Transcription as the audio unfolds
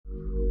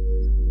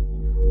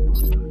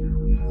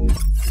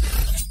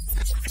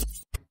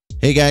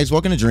Hey guys,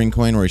 welcome to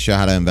DreamCoin, where we show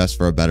how to invest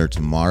for a better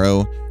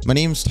tomorrow. My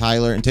name's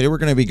Tyler, and today we're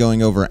going to be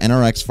going over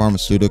NRx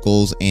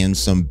Pharmaceuticals and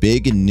some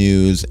big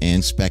news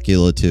and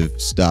speculative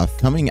stuff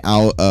coming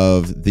out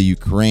of the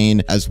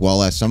Ukraine, as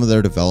well as some of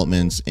their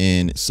developments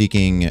in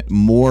seeking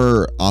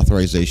more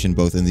authorization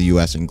both in the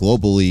US and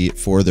globally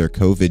for their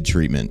COVID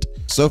treatment.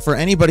 So for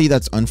anybody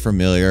that's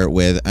unfamiliar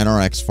with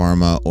NRx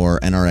Pharma, or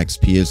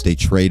NRXP as they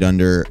trade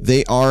under,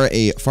 they are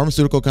a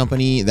pharmaceutical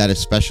company that is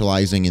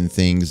specializing in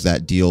things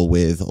that deal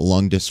with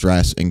lung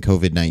distress and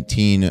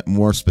COVID-19,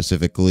 more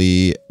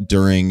specifically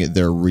during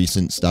their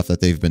recent stuff that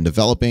they've been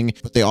developing.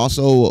 But they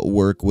also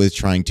work with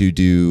trying to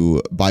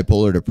do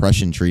bipolar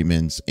depression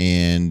treatments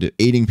and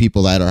aiding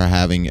people that are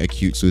having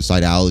acute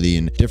suicidality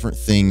and different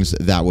things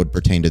that would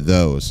pertain to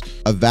those.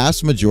 A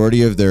vast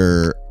majority of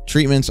their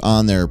treatments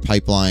on their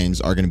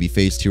pipelines are going to be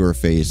phase 2 or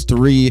phase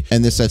 3,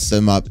 and this sets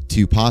them up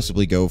to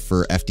possibly go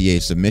for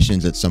FDA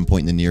submissions at some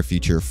point in the near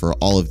future for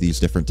all of these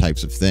different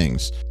types of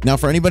things. Now,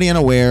 for anybody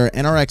unaware,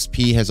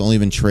 NRXP has only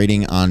been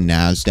trading on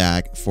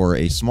NASDAQ for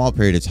a small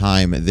period of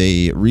time.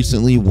 They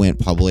recently went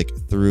public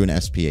through an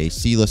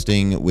SPAC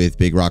listing with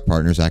Big Rock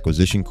Partners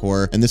Acquisition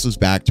Corp, and this was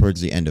back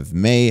towards the end of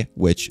May,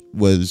 which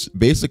was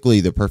basically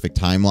the perfect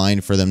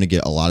timeline for them to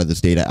get a lot of this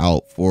data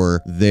out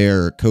for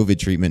their COVID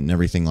treatment and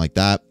everything like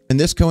that. And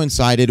this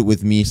coincided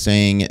with me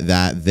saying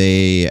that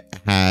they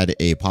had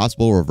a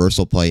possible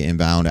reversal play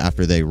inbound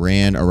after they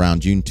ran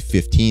around June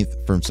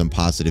 15th from some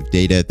positive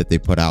data that they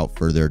put out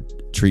for their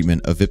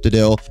treatment of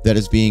Viptidil that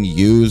is being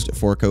used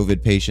for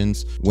COVID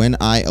patients. When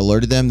I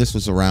alerted them, this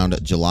was around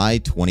July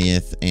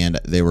 20th, and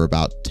they were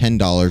about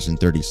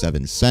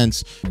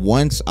 $10.37.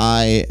 Once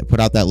I put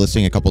out that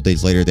listing a couple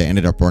days later, they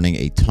ended up running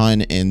a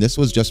ton, and this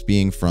was just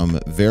being from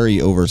very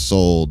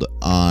oversold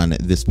on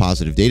this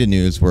positive data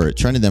news, where it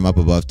trended them up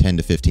above $10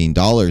 to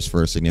 $15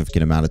 for a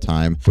significant amount of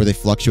time, where they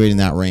fluctuated in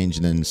that range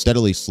and then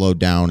steadily slowed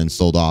down and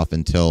sold off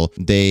until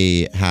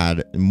they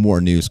had more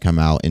news come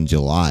out in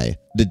July.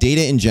 The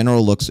data in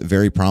general looks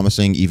very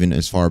promising, even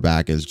as far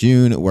back as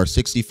June, where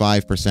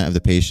 65% of the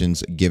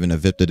patients given a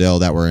Viptidil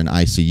that were in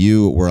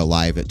ICU were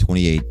alive at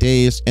 28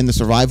 days. And the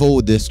survival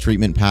with this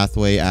treatment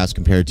pathway, as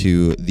compared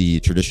to the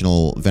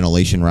traditional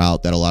ventilation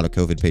route that a lot of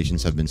COVID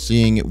patients have been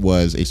seeing,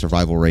 was a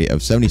survival rate of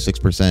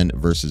 76%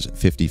 versus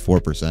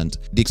 54%.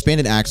 The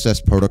expanded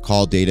access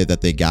protocol data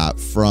that they got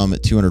from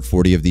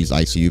 240 of these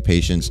ICU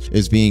patients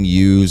is being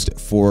used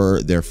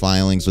for their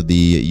filings with the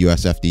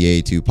US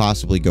FDA to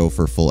possibly go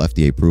for full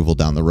FDA approval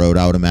down the road,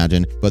 I would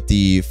imagine. But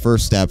the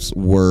first steps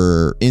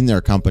were in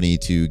their company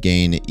to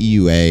gain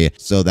EUA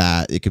so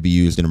that it could be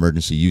used in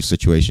emergency use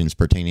situations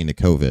pertaining to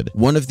COVID.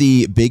 One of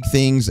the big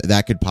things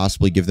that could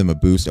possibly give them a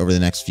boost over the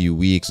next few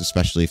weeks,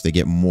 especially if they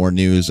get more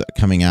news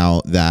coming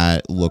out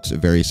that looks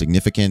very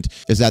significant,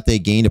 is that they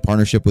gained a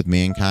partnership with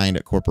Mankind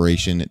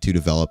Corporation to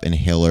develop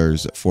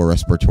inhalers for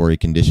respiratory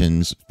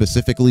conditions,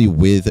 specifically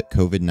with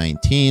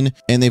COVID-19.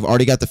 And they've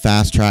already got the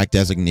fast track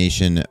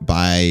designation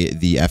by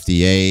the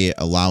FDA,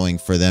 allowing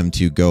for them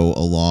to go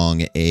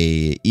along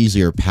a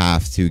easier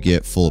path to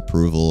get full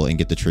approval and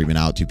get the treatment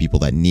out to people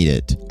that need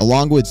it.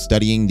 Along with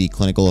studying the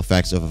clinical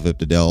effects of a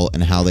Viptidil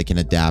and how they can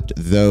adapt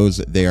those,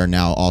 they are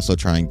now also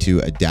trying to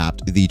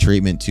adapt the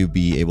treatment to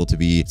be able to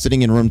be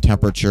sitting in room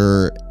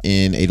temperature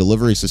in a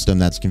delivery system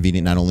that's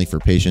convenient not only for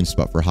patients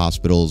but for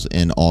hospitals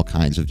in all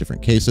kinds of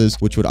different cases,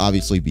 which would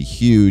obviously be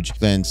huge,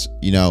 since,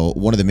 you know,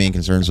 one of the main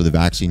concerns with the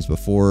vaccines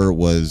before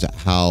was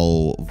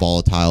how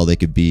volatile they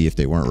could be if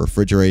they weren't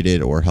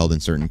refrigerated or held in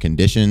certain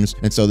conditions.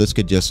 And so this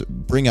could just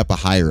bring up a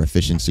higher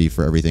efficiency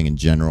for everything in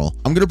general.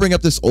 I'm going to bring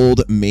up this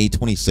old May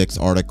 26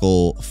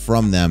 article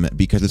from them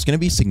because it's going to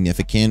be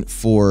significant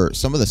for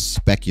some of the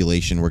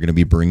speculation we're going to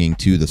be bringing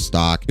to the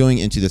stock going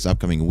into this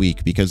upcoming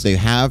week, because they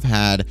have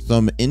had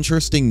some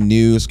interesting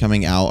news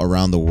coming out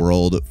around the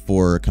world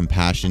for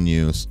compassion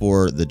use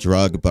for the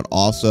drug, but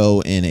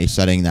also in a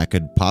setting that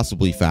could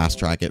possibly fast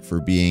track it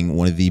for being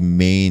one of the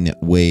main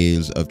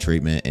ways of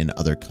treatment in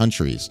other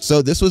countries.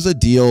 So this was a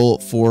deal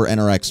for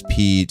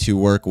NRXP to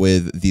work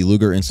with the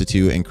Luger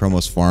Institute and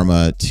Chromos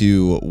Pharma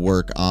to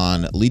work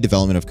on lead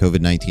development of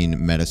COVID-19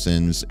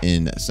 medicines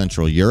in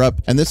Central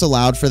Europe. And this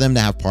allowed for them to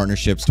have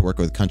partnerships to work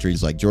with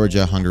countries like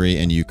Georgia, Hungary,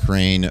 and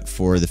Ukraine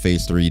for the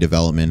phase 3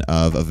 development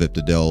of a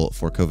Viptidil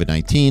for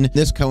COVID-19.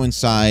 This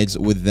coincides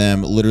with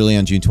them literally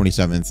on June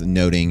 27th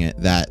noting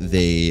that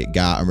they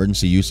got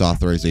emergency use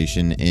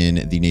authorization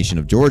in the nation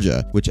of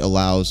Georgia, which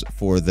allows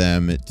for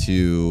them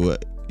to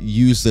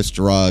use this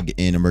drug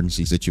in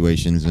emergency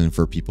situations and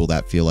for people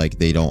that feel like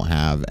they don't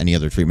have any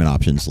other treatment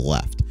options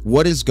left.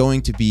 What is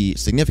going to be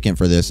significant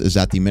for this is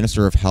that the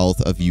Minister of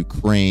Health of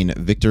Ukraine,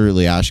 Viktor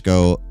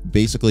Lyashko,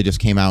 basically just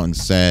came out and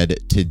said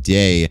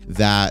today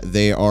that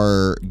they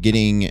are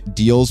getting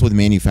deals with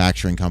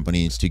manufacturing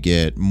companies to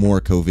get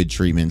more COVID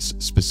treatments,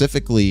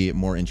 specifically,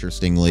 more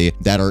interestingly,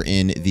 that are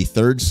in the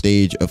 3rd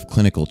stage of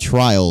clinical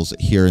trials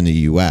here in the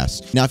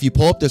US. Now, if you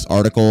pull up this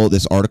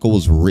article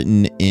was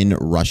written in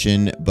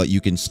Russian, but you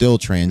can still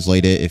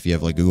translate it if you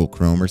have like Google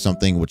Chrome or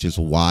something, which is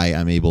why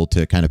I'm able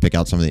to kind of pick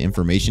out some of the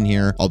information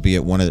here,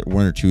 albeit one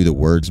one or two of the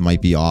words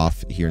might be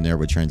off here and there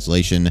with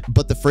translation,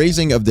 but the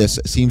phrasing of this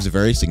seems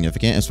very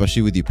significant,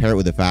 especially with you pair it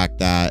with the fact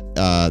that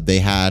they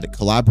had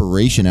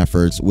collaboration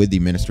efforts with the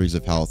ministries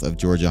of health of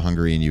Georgia,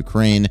 Hungary, and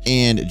Ukraine,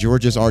 and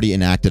Georgia's already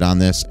enacted on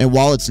this. And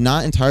while it's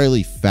not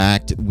entirely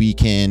fact, we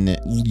can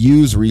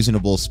use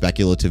reasonable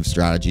speculative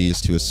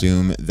strategies to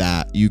assume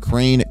that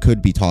Ukraine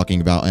could be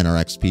talking about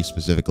NRXP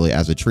specifically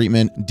as a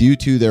treatment due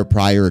to their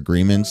prior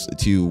agreements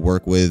to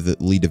work with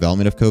lead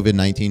development of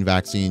COVID-19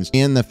 vaccines,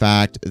 and the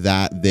fact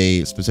that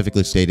they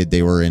specifically stated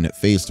they were in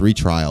phase 3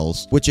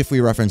 trials, which if we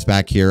reference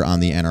back here on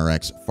the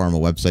NRx Pharma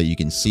website, you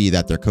can see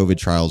that their COVID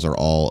trials are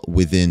all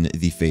within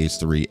the phase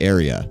 3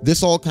 area.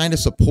 This all kind of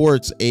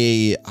supports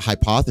a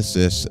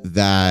hypothesis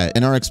that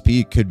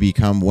NRXP could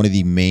become one of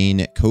the main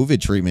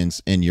COVID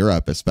treatments in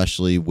Europe,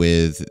 especially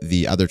with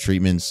the other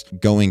treatments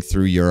going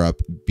through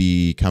Europe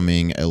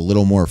becoming a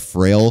little more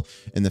frail,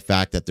 and the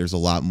fact that there's a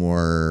lot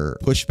more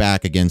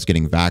pushback against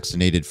getting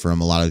vaccinated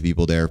from a lot of the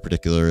people there,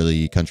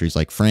 particularly countries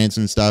like France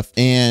and stuff.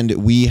 And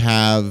we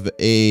have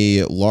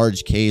a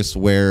large case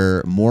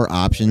where more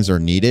options are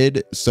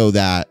needed so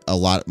that a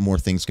lot more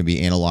things can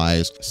be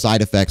analyzed,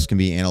 side effects can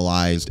be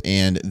analyzed,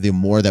 and the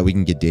more that we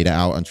can get data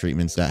out on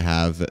treatments that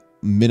have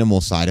minimal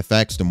side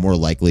effects, the more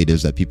likely it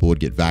is that people would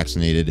get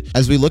vaccinated.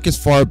 As we look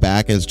as far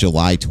back as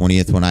July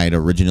 20th, when I had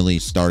originally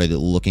started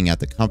looking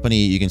at the company,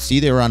 you can see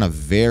they were on a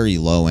very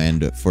low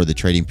end for the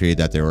trading period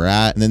that they were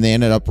at. And then they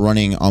ended up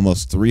running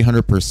almost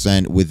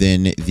 300%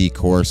 within the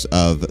course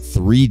of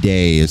 3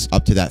 days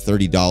up to that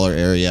 $30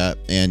 area.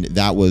 And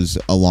that was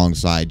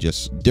alongside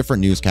just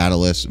different news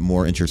catalysts,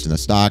 more interest in the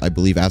stock. I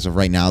believe as of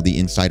right now, the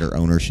insider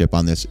ownership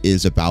on this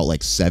is about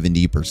like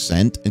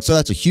 70%. And so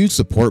that's a huge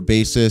support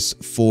basis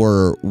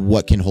for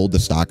what can hold the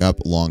stock up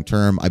long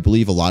term. I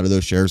believe a lot of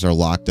those shares are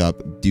locked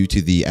up due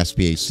to the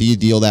SPAC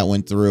deal that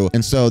went through.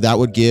 And so that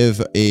would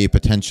give a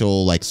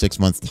potential like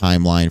 6-month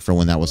timeline for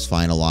when that was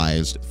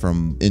finalized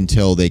from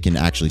until they can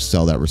actually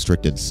sell that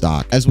restricted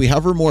stock. As we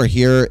hover more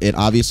here, it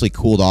obviously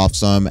cooled off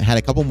some, had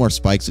a couple more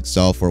spikes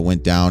itself where it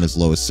went down as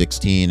low as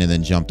 16 and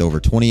then jumped over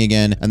 20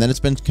 again. And then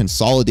it's been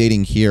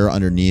consolidating here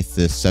underneath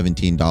this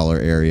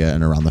 $17 area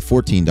and around the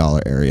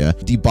 $14 area.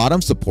 The bottom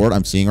support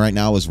I'm seeing right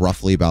now is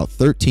roughly about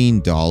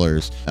 $13.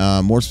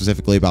 More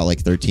specifically about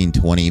like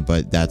 13.20,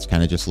 but that's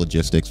kind of just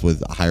logistics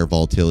with higher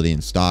volatility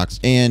in stocks.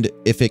 And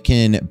if it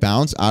can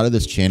bounce out of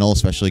this channel,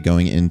 especially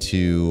going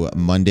into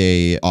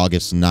Monday,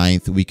 August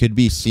 9th, we could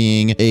be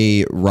seeing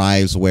a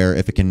rise where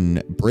if it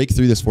can break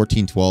through this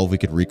 14.12, we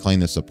could reclaim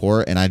the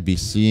support, and I'd be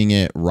seeing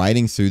it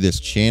riding through this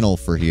channel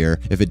for here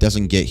if it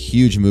doesn't get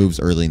huge moves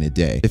early in the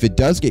day. If it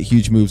does get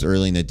huge moves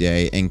early in the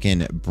day and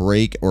can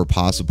break or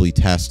possibly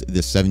test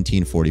this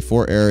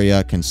 17.44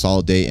 area,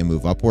 consolidate and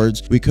move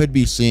upwards, we could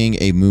be seeing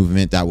a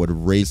movement that would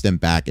raise them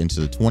back into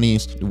the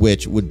 20s,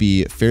 which would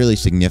be fairly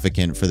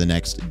significant for the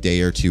next day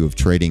or two of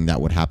trading that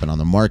would happen on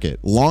the market.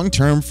 Long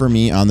term for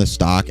me on the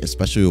stock,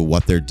 especially with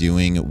what they're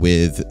doing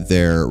with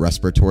their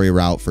respiratory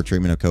route for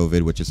treatment of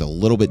COVID, which is a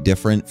little bit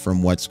different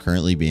from what's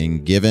currently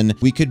being given,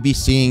 we could be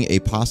seeing a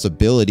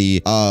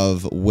possibility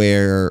of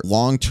where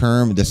long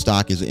term the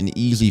stock is an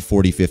easy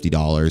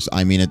 $40-50.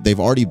 I mean, they've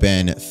already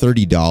been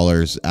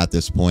 $30 at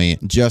this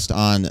point just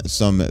on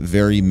some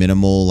very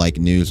minimal like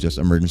news, just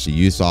emergency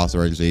use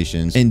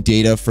authorizations and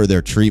data for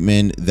their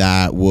treatment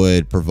that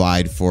would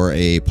provide for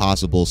a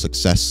possible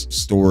success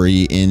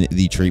story in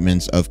the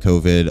treatments of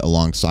COVID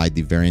alongside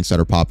the variants that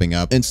are popping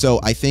up. And so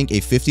I think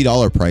a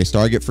 $50 price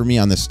target for me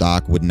on this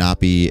stock would not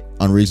be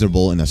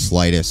unreasonable in the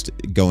slightest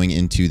going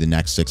into the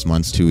next 6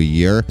 months to a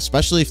year,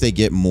 especially if they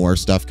get more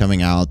stuff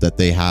coming out, that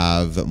they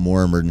have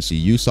more emergency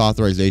use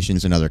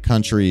authorizations in other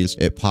countries.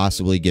 It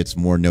possibly gets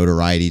more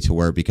notoriety to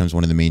where it becomes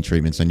one of the main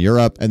treatments in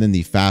Europe. And then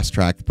the fast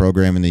track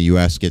program in the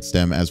US gets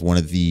them as one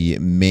of the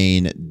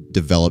main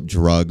developed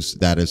drugs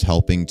that is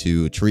helping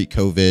to treat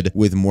COVID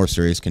with more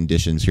serious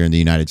conditions here in the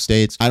United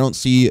States. I don't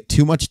see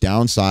too much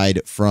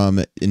downside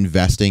from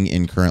investing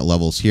in current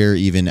levels here,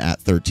 even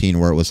at 13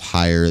 where it was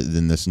higher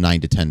than this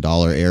 $9 to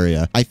 $10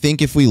 area. I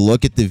think if we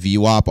look at the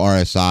VWAP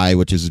RSI,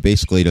 which is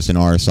basically just an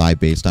RSI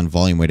based on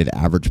volume weighted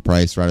average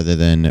price rather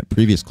than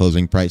previous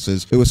closing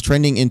prices, it was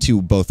trending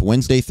into both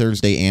Wednesday,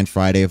 Thursday, and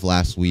Friday of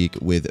last week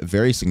with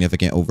very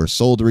significant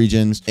oversold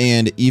regions.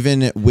 And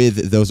even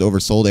with those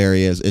oversold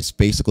areas, it's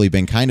basically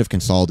been kind of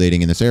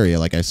consolidating in this area,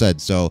 like I said.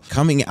 So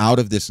coming out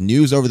of this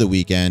news over the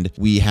weekend,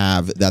 we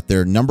have that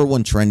they're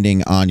 #1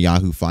 trending on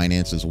Yahoo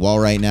Finance as well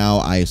right now,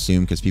 I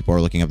assume, because people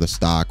are looking up the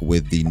stock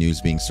with the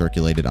news being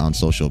circulated on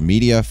social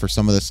media for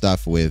some of the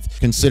stuff, with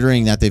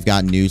considering that they've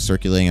got news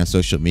circulating on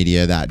social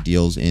media that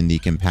deals in the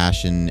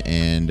compassion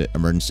and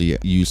emergency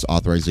use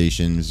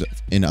authorizations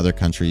in other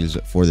countries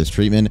for this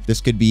treatment.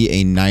 This could be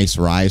a nice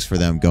rise for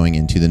them going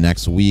into the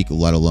next week,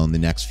 let alone the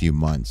next few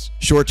months.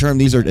 Short term,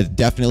 these are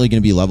definitely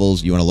going to be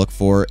levels you want to look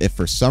for. If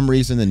for some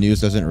reason the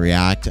news doesn't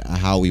react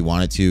how we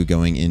want it to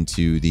going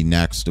into the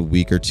next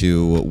week or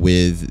two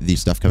with the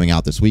stuff coming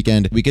out this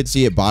weekend, we could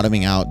see it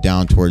bottoming out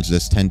down towards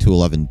this $10 to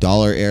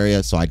 $11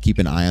 area. So I'd keep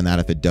an eye on that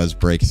if it does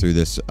break through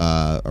this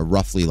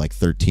roughly like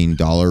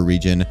 $13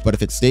 region. But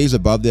if it stays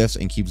above this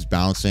and keeps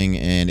bouncing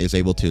and is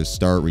able to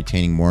start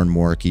retaining more and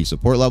more key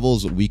support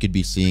levels, we could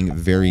be seeing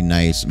very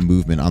nice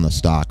movement on the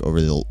stock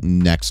over the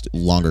next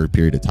longer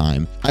period of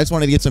time. I just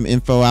wanted to get some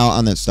info out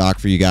on that stock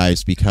for you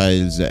guys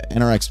because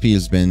NRXP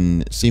has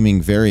been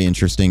seeming very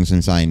interesting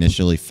since I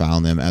initially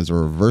found them as a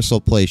reversal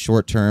play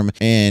short term,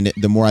 and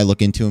the more I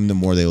look into them, the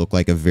more they look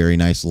like a very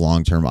nice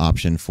long-term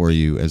option for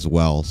you as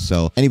well.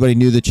 So anybody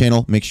new to the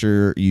channel, make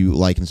sure you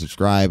like and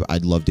subscribe.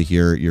 I'd love to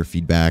hear your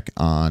feedback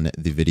on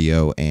the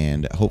video,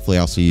 and hopefully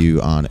I'll see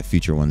you on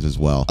future ones as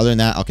well. Other than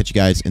that, I'll catch you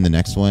guys in the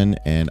next one,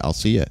 and I'll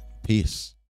see you. Peace.